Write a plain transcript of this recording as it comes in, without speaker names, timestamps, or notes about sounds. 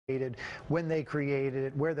when they created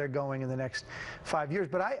it, where they're going in the next 5 years.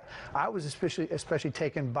 But I was especially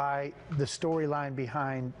taken by the storyline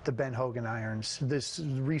behind the Ben Hogan irons, this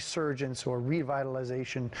resurgence or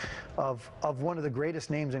revitalization of one of the greatest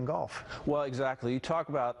names in golf. Well, exactly. You talk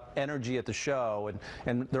about energy at the show,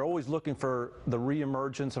 and they're always looking for the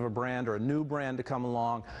reemergence of a brand or a new brand to come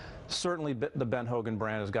along. Certainly the Ben Hogan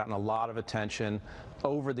brand has gotten a lot of attention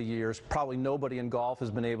over the years. Probably nobody in golf has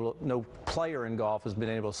been able, no player in golf has been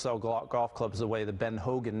able to sell golf clubs the way the Ben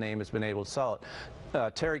Hogan name has been able to sell it.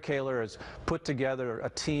 Terry Kaler has put together a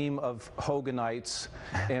team of Hoganites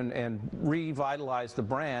and revitalized the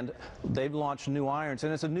brand. They've launched new irons,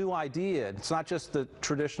 and it's a new idea. It's not just the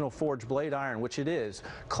traditional forged blade iron, which it is,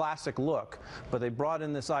 classic look, but they brought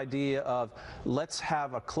in this idea of let's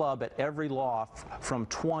have a club at every loft from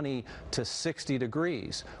 20 to 60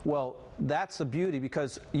 degrees. Well, that's the beauty,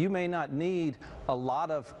 because you may not need a lot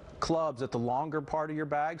of clubs at the longer part of your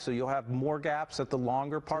bag, so you'll have more gaps at the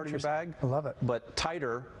longer part of your bag. I love it. But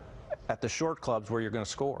tighter at the short clubs where you're going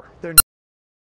to score.